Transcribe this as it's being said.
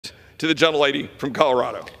to the gentlelady from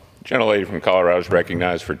Colorado. Gentlelady from Colorado is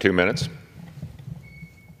recognized for 2 minutes.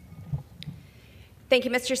 Thank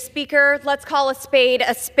you, Mr. Speaker. Let's call a spade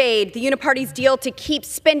a spade. The Uniparty's deal to keep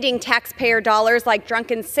spending taxpayer dollars like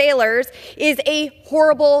drunken sailors is a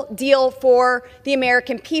horrible deal for the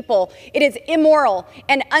American people. It is immoral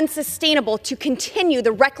and unsustainable to continue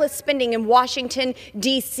the reckless spending in Washington,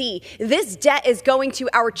 D.C. This debt is going to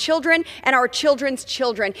our children and our children's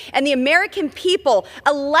children. And the American people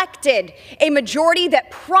elected a majority that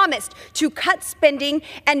promised to cut spending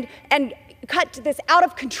and cut this out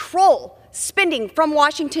of control spending from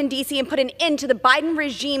Washington, D.C., and put an end to the Biden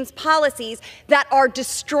regime's policies that are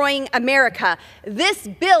destroying America. This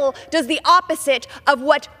bill does the opposite of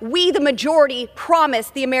what we, the majority,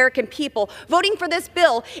 promised the American people. Voting for this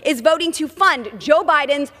bill is voting to fund Joe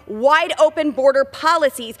Biden's wide-open border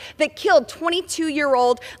policies that killed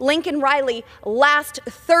 22-year-old Lincoln Riley last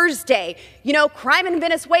Thursday. You know, crime in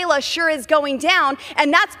Venezuela sure is going down,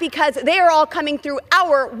 and that's because they are all coming through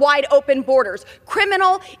our wide-open borders.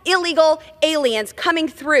 Criminal, illegal aliens coming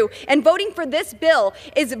through. And voting for this bill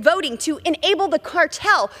is voting to enable the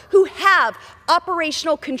cartel who have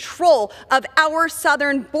operational control of our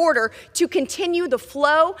southern border to continue the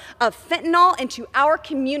flow of fentanyl into our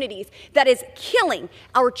communities that is killing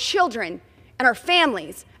our children and our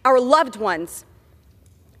families, our loved ones.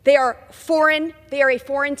 They are a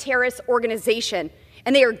foreign terrorist organization,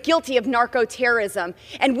 and they are guilty of narco-terrorism.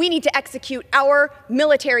 And we need to execute our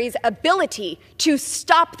military's ability to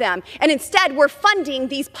stop them. And instead, we're funding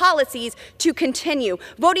these policies to continue.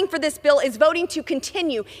 Voting for this bill is voting to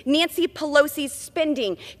continue Nancy Pelosi's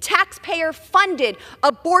spending, taxpayer-funded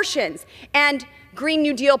abortions, and Green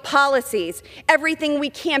New Deal policies. Everything we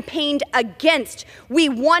campaigned against, we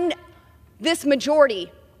won this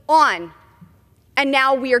majority on. And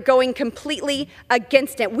now we are going completely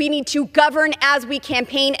against it. We need to govern as we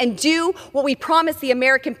campaign and do what we promise the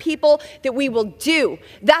American people that we will do.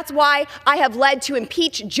 That's why I have led to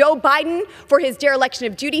impeach Joe Biden for his dereliction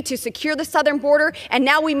of duty to secure the southern border. And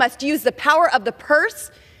now we must use the power of the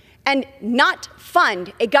purse and not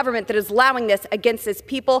fund a government that is allowing this against its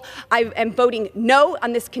people. I am voting no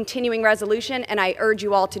on this continuing resolution, and I urge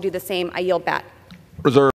you all to do the same. I yield back. Reserve.